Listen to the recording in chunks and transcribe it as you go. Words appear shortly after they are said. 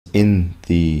in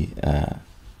the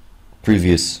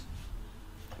previous,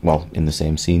 well, in the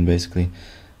same scene basically.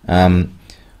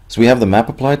 So we have the map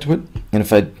applied to it, and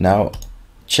if I now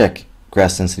check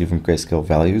grass density from grayscale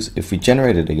values, if we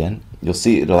generate it again, you'll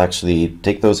see it'll actually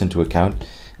take those into account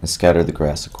and scatter the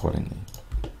grass accordingly.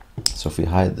 So if we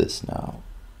hide this now,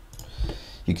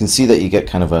 you can see that you get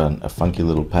kind of a funky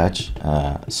little patch.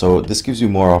 So this gives you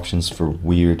more options for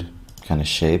weird kind of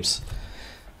shapes.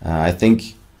 I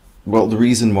think, well, the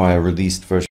reason why I released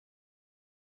version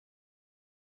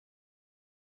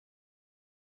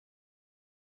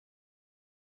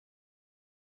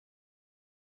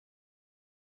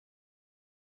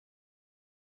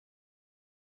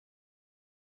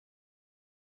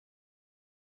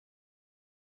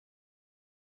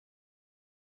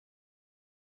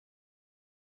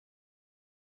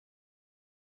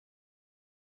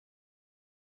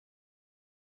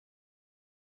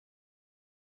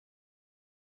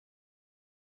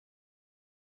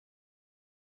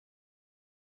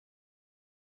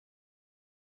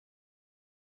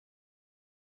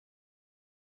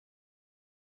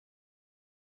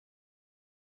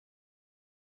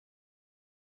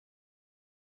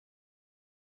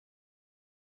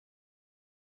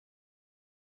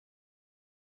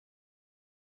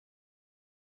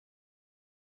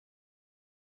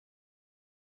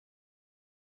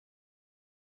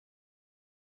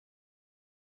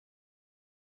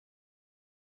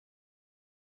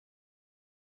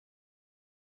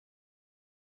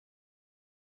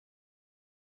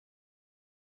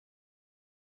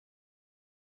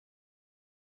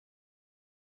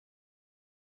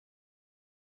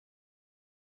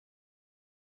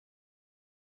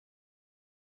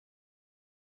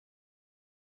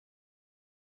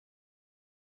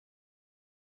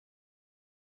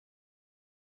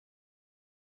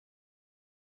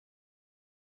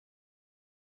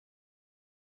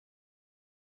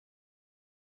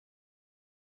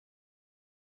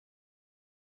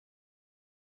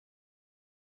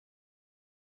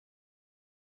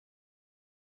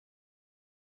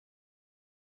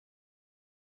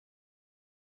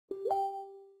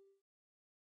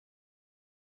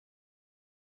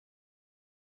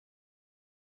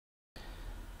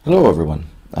Hello everyone.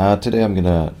 Today I'm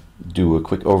gonna do a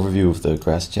quick overview of the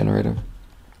grass generator.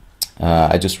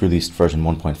 I just released version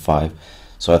 1.5,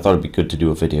 so I thought it'd be good to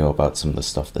do a video about some of the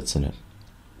stuff that's in it.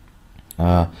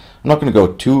 I'm not gonna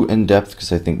go too in depth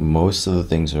because I think most of the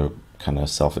things are kind of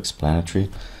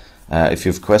self-explanatory. If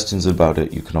you have questions about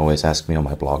it, you can always ask me on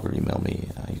my blog or email me.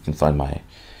 You can find my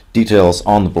details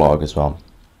on the blog as well,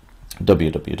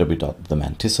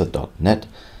 www.themantissa.net.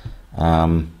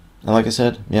 And like I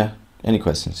said, yeah, any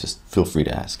questions, just feel free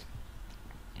to ask.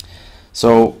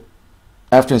 So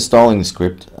after installing the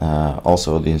script,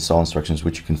 also the install instructions,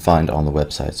 which you can find on the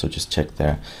website, so just check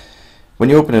there.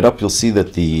 When you open it up, you'll see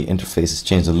that the interface has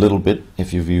changed a little bit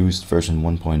if you've used version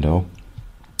 1.0.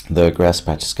 The grass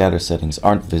patch scatter settings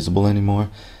aren't visible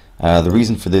anymore. The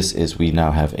reason for this is we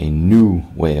now have a new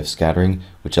way of scattering,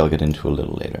 which I'll get into a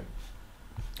little later.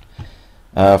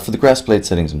 For the grass blade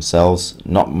settings themselves,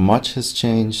 not much has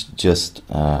changed, just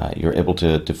you're able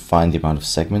to define the amount of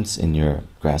segments in your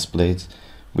grass blades,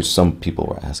 which some people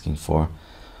were asking for.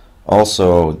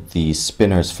 Also, the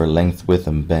spinners for length, width,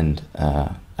 and bend,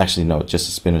 actually no, just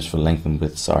the spinners for length and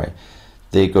width, sorry.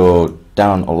 They go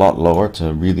down a lot lower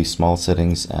to really small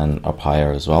settings and up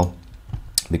higher as well,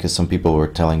 because some people were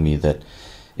telling me that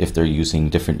if they're using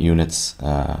different units,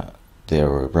 they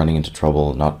were running into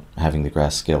trouble not having the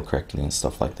grass scale correctly and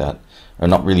stuff like that, or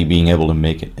not really being able to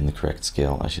make it in the correct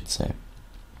scale, I should say.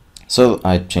 So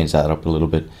I changed that up a little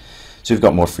bit, so you've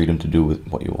got more freedom to do with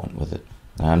what you want with it.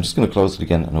 I'm just going to close it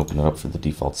again and open it up for the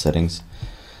default settings.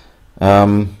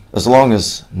 As long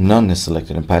as none is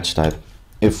selected in patch type,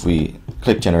 if we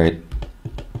click generate,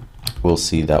 we'll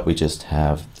see that we just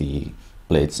have the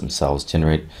blades themselves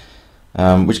generate.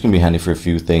 Which can be handy for a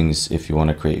few things. If you want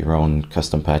to create your own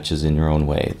custom patches in your own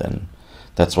way, then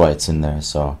that's why it's in there,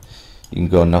 so you can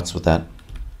go nuts with that.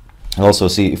 I'll also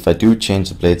see if I do change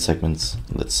the blade segments,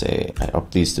 let's say I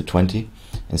up these to 20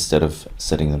 instead of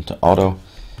setting them to auto.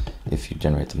 If you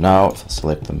generate them now, if I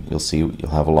select them, you'll see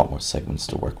you'll have a lot more segments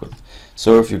to work with.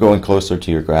 So if you're going closer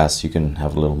to your grass, you can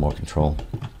have a little more control.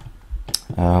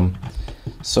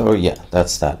 So yeah,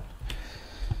 that's that.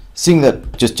 Seeing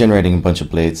that just generating a bunch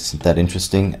of blades isn't that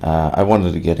interesting, I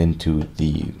wanted to get into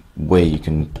the way you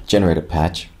can generate a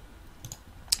patch,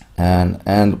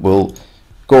 and we'll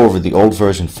go over the old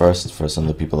version first for some of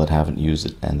the people that haven't used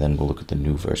it, and then we'll look at the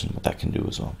new version, what that can do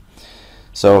as well.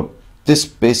 So this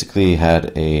basically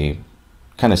had a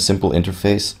kind of simple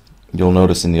interface. You'll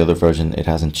notice in the other version it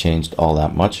hasn't changed all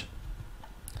that much,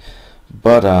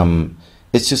 but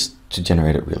it's just to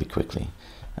generate it really quickly.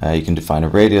 You can define a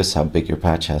radius, how big your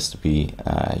patch has to be.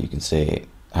 You can say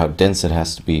how dense it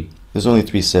has to be. There's only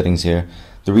 3 settings here.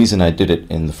 The reason I did it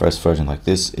in the first version like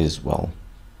this is, well,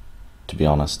 to be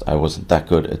honest, I wasn't that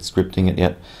good at scripting it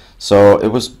yet. So it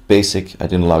was basic. I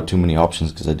didn't allow too many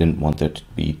options because I didn't want there to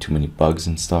be too many bugs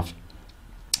and stuff.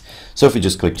 So if you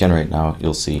just click generate now,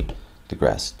 you'll see the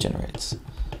grass generates.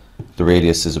 The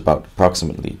radius is about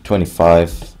approximately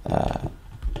 25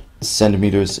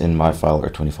 centimeters in my file, or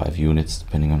 25 units,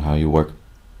 depending on how you work.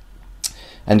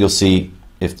 And you'll see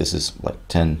if this is like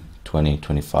 10, 20,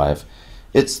 25,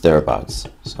 it's thereabouts.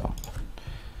 So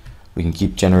we can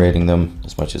keep generating them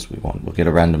as much as we want. We'll get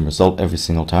a random result every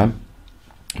single time,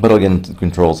 but I'll get into the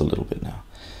controls a little bit now.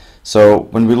 So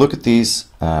when we look at these,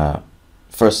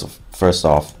 first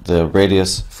off, the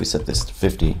radius, if we set this to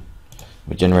 50,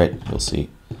 we generate, you'll see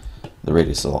the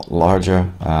radius is a lot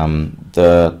larger.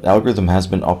 The algorithm has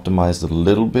been optimized a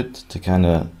little bit to kind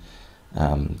of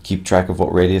keep track of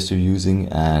what radius you're using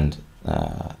and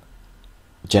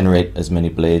generate as many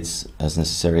blades as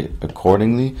necessary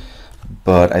accordingly.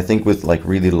 But I think with like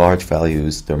really large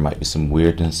values, there might be some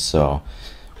weirdness. So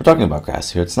we're talking about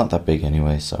grass here. It's not that big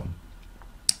anyway, so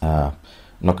I'm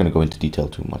not going to go into detail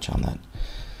too much on that.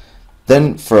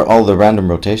 Then for all the random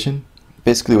rotation,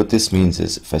 basically what this means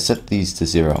is if I set these to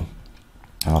 0,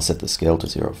 and I'll set the scale to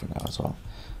 0 for now as well.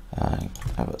 I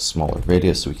have a smaller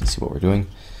radius so we can see what we're doing.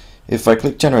 If I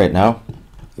click generate now,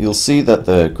 you'll see that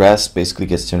the grass basically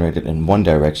gets generated in one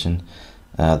direction.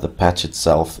 The patch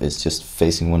itself is just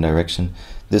facing one direction.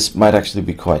 This might actually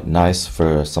be quite nice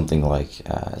for something like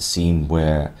a scene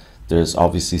where there's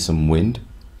obviously some wind.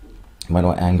 You might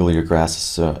want to angle your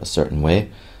grass a certain way.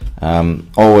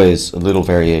 Always a little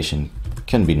variation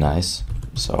can be nice.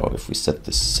 So if we set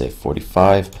this, say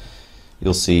 45,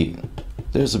 you'll see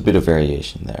there's a bit of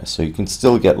variation there. So you can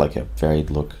still get like a varied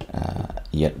look,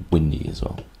 yet windy as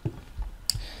well.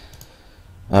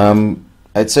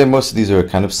 I'd say most of these are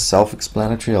kind of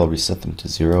self-explanatory. I'll reset them to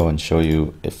 0 and show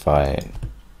you if I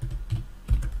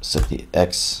set the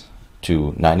X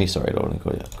to 90, sorry, it only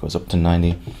goes up to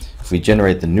 90. If we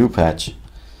generate the new patch,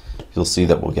 you'll see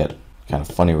that we'll get kind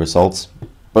of funny results,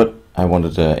 but I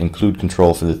wanted to include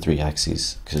control for the 3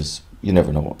 axes because you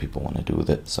never know what people want to do with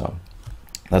it, so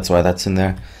that's why that's in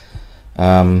there.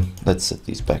 Let's set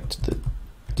these back to the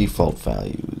default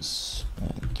values,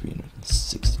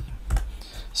 360.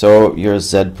 So your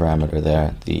Z parameter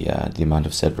there, the amount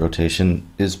of Z rotation,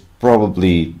 is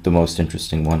probably the most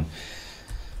interesting one,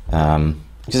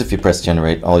 because if you press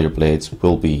generate, all your blades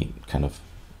will be kind of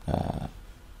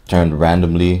turned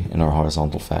randomly in a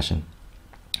horizontal fashion,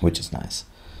 which is nice.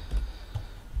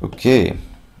 Okay,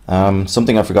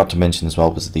 something I forgot to mention as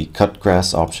well was the cut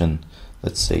grass option.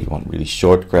 Let's say you want really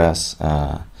short grass,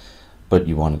 but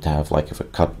you want it to have like a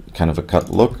cut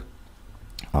look.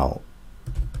 I'll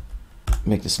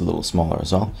make this a little smaller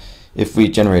as well. If we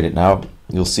generate it now,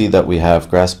 you'll see that we have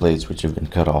grass blades which have been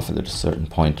cut off at a certain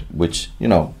point, which, you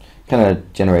know, kind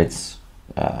of generates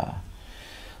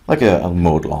like a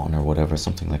mowed lawn or whatever,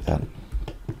 something like that.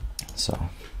 So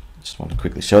just want to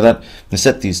quickly show that. I'm going to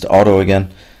set these to auto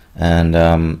again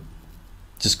and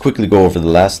just quickly go over the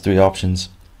last 3 options.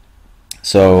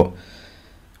 So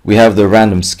we have the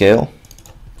random scale.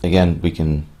 Again, we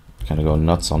can kind of go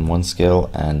nuts on one scale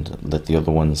and let the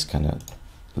other ones kind of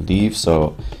leave.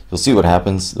 So you'll see what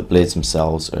happens. The blades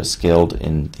themselves are scaled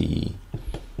in the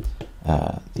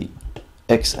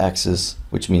x-axis,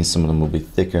 which means some of them will be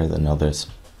thicker than others.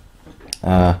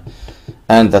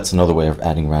 And that's another way of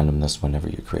adding randomness whenever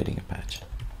you're creating a patch.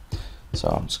 So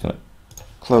I'm just going to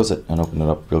close it and open it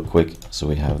up real quick so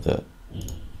we have the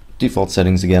default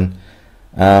settings again.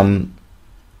 The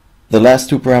last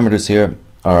 2 parameters here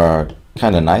are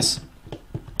kind of nice.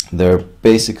 They're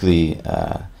basically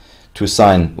to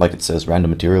assign, like it says,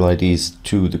 random material IDs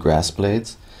to the grass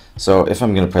blades. So if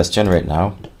I'm going to press generate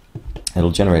now,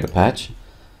 it'll generate a patch.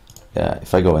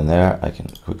 If I go in there, I can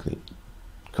quickly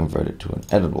convert it to an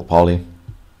editable poly.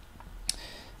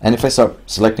 And if I start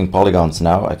selecting polygons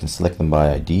now, I can select them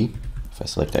by ID. If I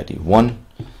select ID 1,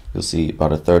 you'll see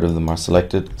about 1/3 of them are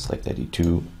selected. Select ID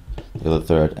 2, the other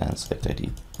third, and select ID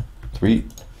 3.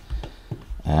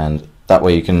 And that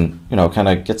way you can, you know, kind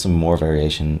of get some more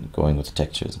variation going with the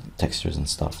textures and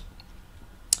stuff.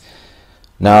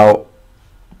 Now,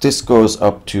 this goes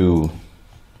up to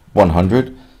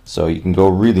 100, so you can go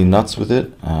really nuts with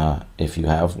it. If you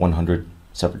have 100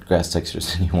 separate grass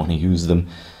textures and you want to use them,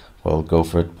 well, go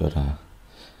for it, but it'll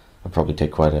probably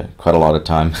take quite a lot of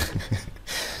time.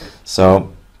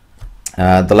 So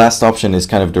the last option is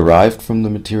kind of derived from the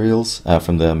materials,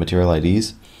 from the material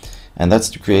IDs. and that's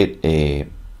to create a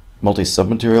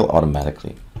multi-submaterial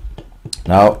automatically.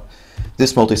 Now,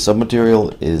 this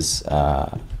multi-submaterial is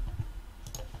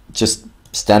just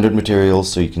standard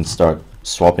materials, so you can start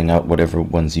swapping out whatever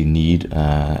ones you need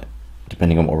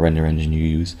depending on what render engine you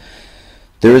use.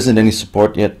 There isn't any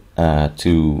support yet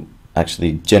to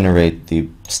actually generate the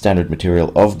standard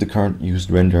material of the current used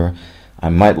renderer. I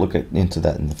might look into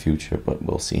that in the future, but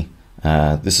we'll see.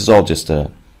 This is all just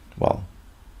well,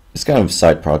 it's kind of a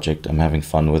side project. I'm having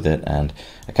fun with it, and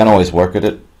I can't always work at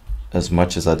it as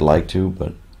much as I'd like to,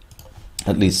 but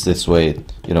at least this way,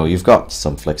 you know, you've got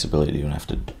some flexibility. You don't have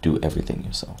to do everything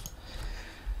yourself.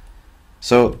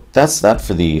 So that's that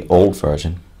for the old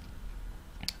version.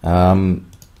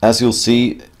 As you'll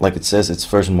see, like it says, it's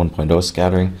version 1.0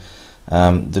 scattering.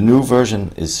 The new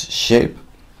version is shape.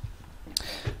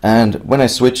 And when I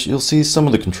switch, you'll see some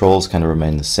of the controls kind of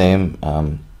remain the same.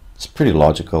 It's pretty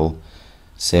logical.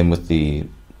 Same with the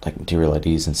material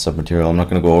IDs and submaterial. I'm not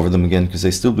going to go over them again because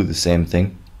they still do the same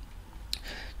thing.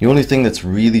 The only thing that's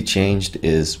really changed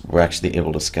is we're actually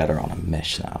able to scatter on a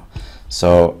mesh now.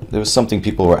 So there was something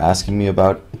people were asking me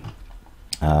about,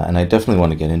 and I definitely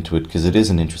want to get into it because it is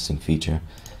an interesting feature,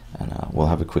 and we'll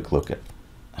have a quick look at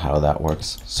how that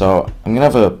works. So I'm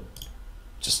going to have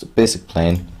just a basic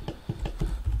plane,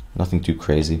 nothing too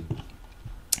crazy,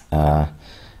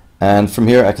 and from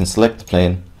here I can select the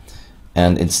plane,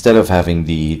 and instead of having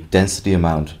the density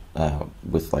amount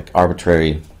with like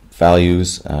arbitrary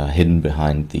values hidden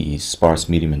behind the sparse,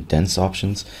 medium, and dense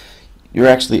options, you're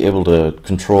actually able to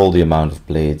control the amount of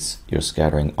blades you're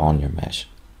scattering on your mesh.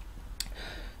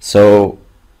 So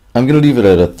I'm going to leave it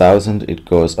at 1,000. It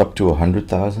goes up to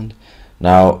 100,000.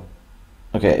 Now,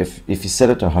 okay, if you set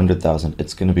it to 100,000,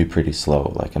 it's going to be pretty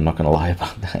slow. Like, I'm not going to lie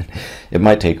about that. It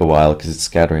might take a while because it's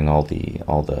scattering all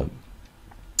the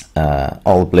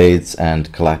blades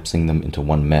and collapsing them into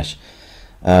one mesh.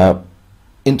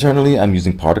 Internally, I'm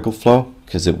using particle flow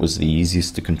because it was the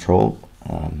easiest to control.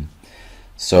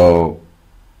 So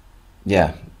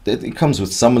yeah, it comes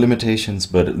with some limitations,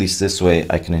 but at least this way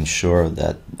I can ensure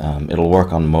that it'll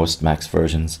work on most Max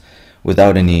versions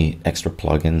without any extra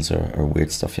plugins or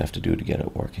weird stuff you have to do to get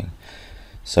it working.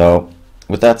 So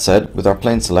with that said, with our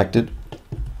plane selected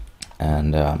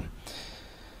and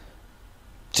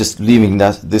just leaving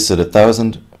this at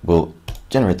 1,000, we'll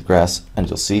generate the grass, and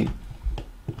you'll see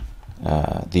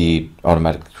the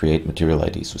automatic create material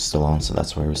IDs was still on, so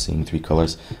that's why we're seeing 3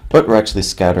 colors, but we're actually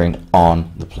scattering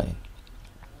on the plane.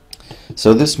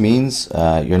 So this means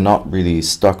you're not really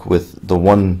stuck with the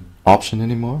one option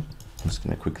anymore. I'm just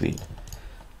going to quickly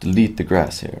delete the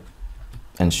grass here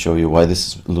and show you why this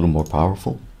is a little more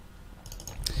powerful.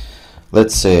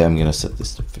 Let's say I'm going to set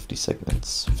this to 50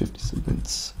 segments. 50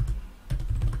 segments.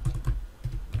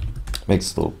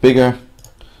 Makes it a little bigger.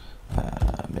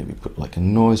 Maybe put like a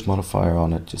noise modifier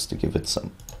on it just to give it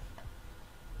some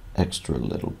extra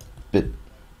little bit.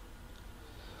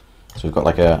 So we've got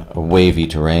like a wavy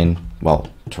terrain, well,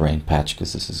 terrain patch,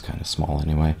 because this is kind of small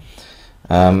anyway.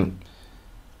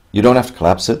 You don't have to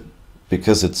collapse it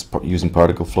because it's using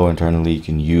particle flow internally. You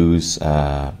can use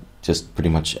just pretty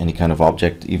much any kind of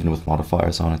object, even with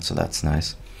modifiers on it, so that's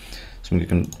nice. So we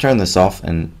can turn this off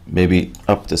and maybe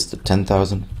up this to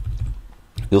 10,000.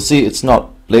 You'll see it's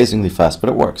not blazingly fast, but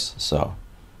it works. So,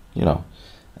 you know,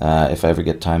 if I ever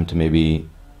get time to maybe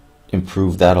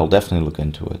improve that, I'll definitely look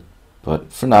into it.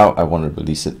 But for now, I want to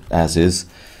release it as is,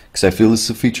 because I feel this is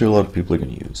a feature a lot of people are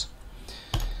going to use.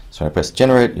 So when I press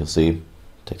generate, you'll see it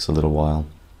takes a little while.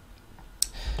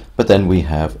 But then we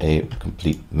have a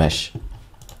complete mesh,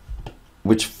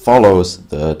 which follows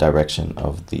the direction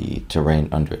of the terrain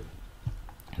under it.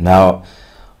 Now,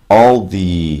 all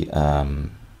the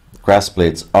grass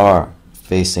blades are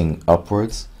facing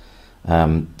upwards.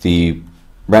 The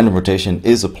random rotation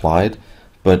is applied,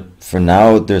 but for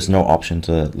now there's no option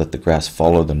to let the grass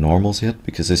follow the normals yet,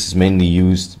 because this is mainly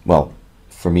used, well,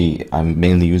 for me, I'm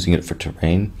mainly using it for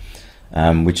terrain,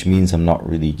 which means I'm not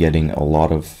really getting a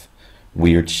lot of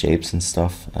weird shapes and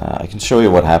stuff. I can show you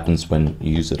what happens when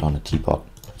you use it on a teapot,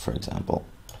 for example.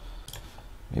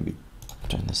 Maybe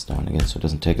turn this down again so it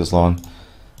doesn't take as long.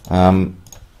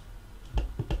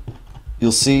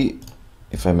 You'll see,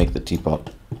 if I make the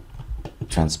teapot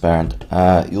transparent,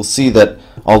 you'll see that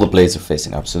all the blades are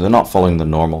facing up, so they're not following the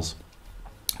normals.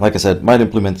 Like I said, might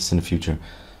implement this in the future.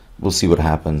 We'll see what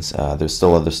happens. There's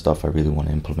still other stuff I really want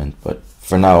to implement, but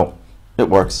for now it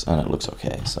works and it looks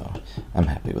okay, so I'm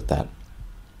happy with that.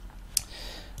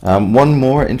 One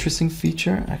more interesting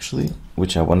feature, actually,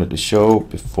 which I wanted to show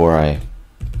before I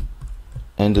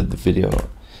ended the video,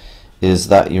 is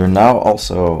that you're now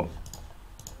also,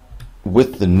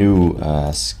 with the new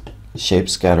shape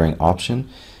scattering option,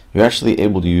 you're actually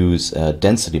able to use a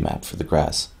density map for the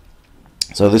grass.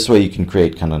 So this way you can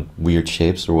create kind of weird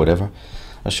shapes or whatever.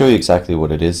 I'll show you exactly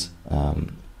what it is.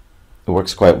 It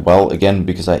works quite well, again,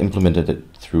 because I implemented it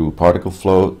through particle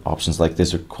flow. Options like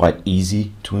this are quite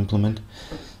easy to implement.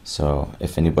 So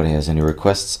if anybody has any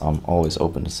requests, I'm always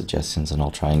open to suggestions, and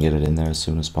I'll try and get it in there as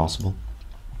soon as possible.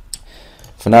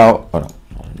 For now, oh no,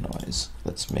 not a noise.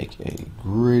 Let's make a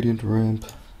gradient ramp.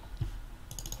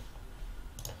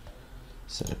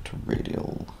 Set it to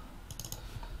radial.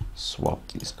 Swap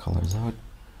these colors out.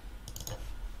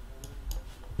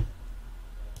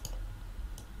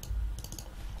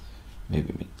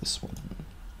 Maybe make this one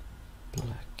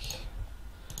black.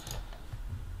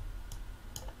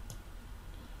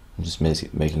 I'm just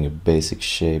making a basic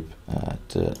shape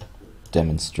to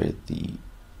demonstrate the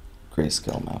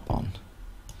grayscale map on.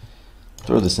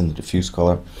 Throw this in the diffuse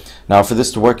color. Now for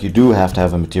this to work, you do have to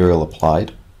have a material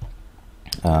applied.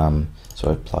 So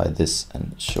I applied this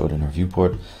and show it in our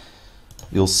viewport.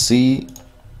 You'll see,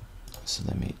 so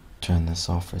let me turn this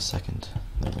off for a second.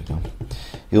 There we go.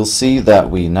 You'll see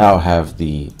that we now have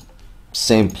the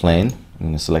same plane. I'm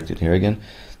going to select it here again.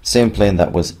 Same plane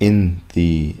that was in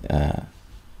the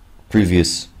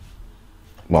previous,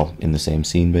 well, in the same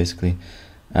scene basically.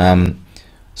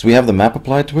 So we have the map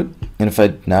applied to it, and if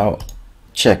I now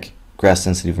check grass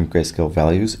density from grayscale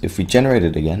values, if we generate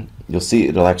it again, you'll see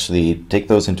it'll actually take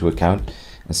those into account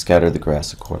and scatter the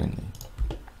grass accordingly.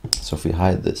 So if we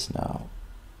hide this now,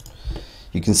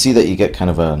 you can see that you get kind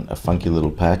of a funky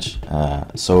little patch.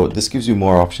 So this gives you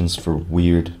more options for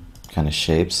weird kind of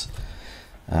shapes.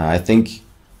 I think,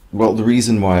 well, the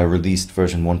reason why I released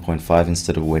version 1.5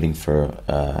 instead of waiting for,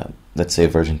 let's say,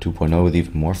 version 2.0 with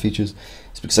even more features,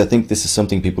 is because I think this is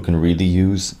something people can really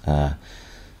use.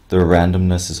 The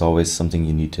randomness is always something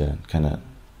you need to kind of,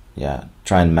 yeah,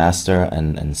 try and master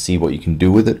and see what you can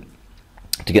do with it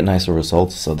to get nicer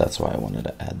results. So that's why I wanted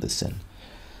to add this in.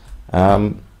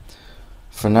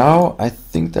 For now, I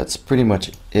think that's pretty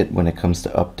much it when it comes to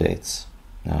updates.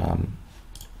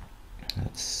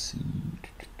 Let's see.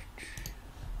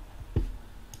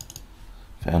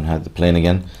 If I unhide the plane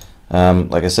again.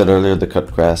 Like I said earlier, the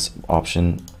cut grass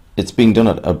option, it's being done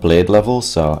at a blade level.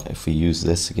 So if we use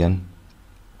this again,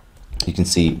 you can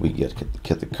see we get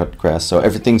the cut grass. So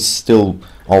everything's still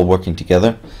all working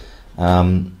together.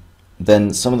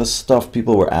 Then some of the stuff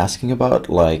people were asking about,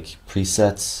 like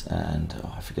presets and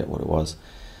I forget what it was.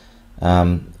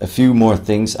 A few more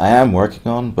things I am working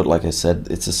on, but like I said,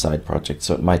 it's a side project,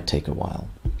 so it might take a while.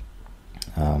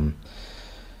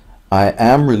 I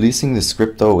am releasing the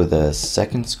script though with a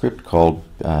second script called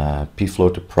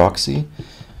pflow to proxy,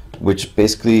 which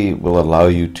basically will allow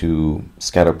you to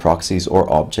scatter proxies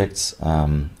or objects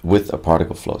with a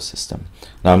particle flow system.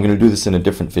 Now I'm going to do this in a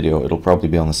different video. It'll probably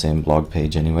be on the same blog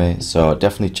page anyway, so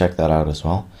definitely check that out as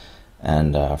well.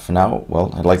 And for now,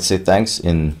 well, I'd like to say thanks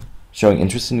in showing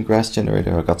interest in the grass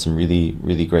generator. I got some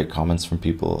really great comments from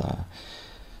people.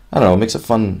 I don't know, it makes it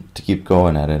fun to keep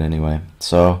going at it anyway.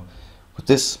 So with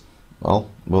this, well,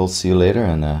 we'll see you later,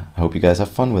 and I hope you guys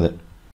have fun with it.